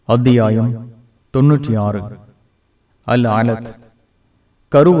அத்தியாயம் 96. அல் அலக்,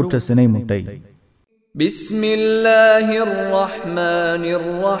 கருவுற்ற சினை முட்டை. பிஸ்மில்லாஹிர் ரஹ்மானிர்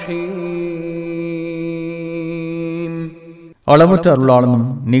ரஹீம். அளவற்ற அருளாளனும்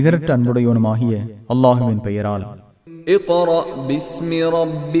நிகரற்ற அன்புடையவனுமாகிய அல்லாஹுவின் பெயரால். இக்ரா பிஸ்மி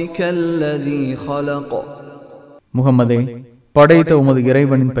ரப்பிக்கல்லதீ ஹலக். முஹம்மதே, படைத்த உமது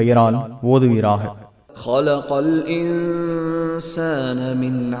இறைவனின் பெயரால் ஓதுவீராக. ஹலகல் இன்சான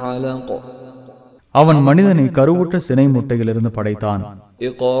மின் அலக். அவன் மனிதனை கருவுற்ற சினை முட்டையிலிருந்து படைத்தான்.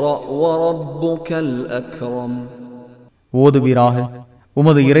 இக்ரா வரப்புக்கல் அக்ரம். ஓதுவீராக,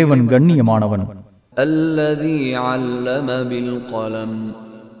 உமது இறைவன் கண்ணியமானவன். அல்லதீ அல்லம பில் கலம்.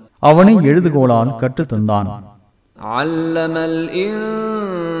 அவனை எழுதுகோளால் கற்றுத்தந்தான். அல்லமல்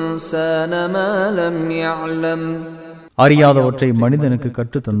இன்சான மா லம் யஅலம். அறியாதவற்றை மனிதனுக்கு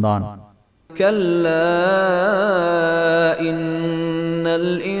கற்றுத்தந்தான். கல்லா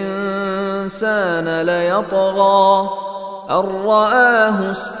இன்னல் இன்சான லயத்கா அர்ரஆஹு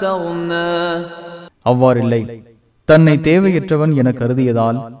இஸ்தக்னா. அவ்வாறில்லை, தன்னை தேவையற்றவன் என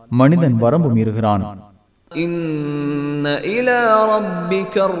கருதியதால் மனிதன் வரம்பு மீறுகிறான். இன்ன இலா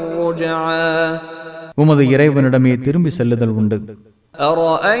ரப்பிக்கர் ருஜஆ. உமது இறைவனிடமே திரும்பி செல்லுதல் உண்டு.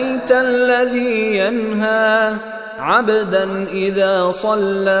 அரஐத அல்லதீ யன்ஹா அப்தன் இதா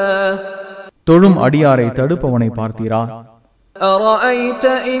ஸல்லா. தொழும் அடியாரை தடுப்பவனை பார்த்தீரா? அரஐத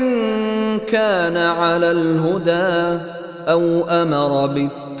இன் கான அலல் ஹுதா அவ் அமர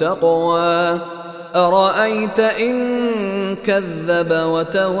பித்தக்வா. அரஐத இன் கذب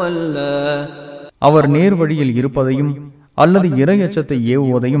வதவல்லா. அவர் நேர் வழியில் இருப்பதையும் அல்லது இறையச்சத்தை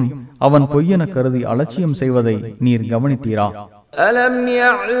ஏவுவதையும் அவன் பொய்யென கருதி அலட்சியம் செய்வதை நீர் கவனித்தீரா? அலம்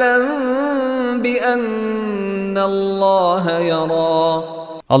யஅலம் பிஅன்ன அல்லாஹ யரா.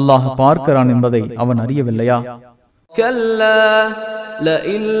 அல்லாஹ் பார்க்கிறான் என்பதை அவன் அறியவில்லையா? கல்லா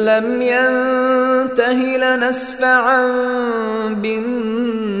லஇன் லம் யன்தஹி லனஸ்ஃபஅன்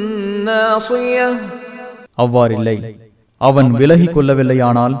பின்னாஸியஹ். அவ்வாறில்லை, அவன் விலகிக்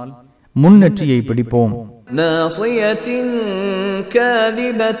கொள்ளவில்லையானால் முன்னெற்றியை பிடிப்போம். நாஸியத்தின்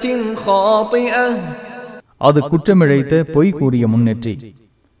காதிபத்தின் காதிஅஹ். அது குற்றமிழைத்த பொய் கூறிய முன்னெற்றி.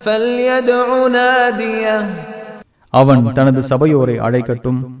 ஃபல்யதுஉ நாதியஹ். அவன் தனது சபையோரை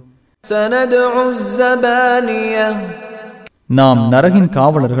அழைக்கட்டும். சனதுஉ ஸபானியஹ். நாம் நரகின்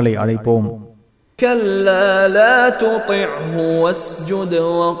காவலர்களை அழைப்போம். கல்லா லா துதிஅஹு வஸ்ஜுத்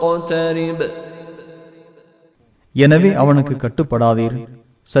வக்தரிப். எனவே அவனுக்கு கட்டுப்படாதீர்,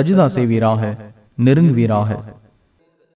 சஜிதா செய்வீராக, நெருங்குவீராக.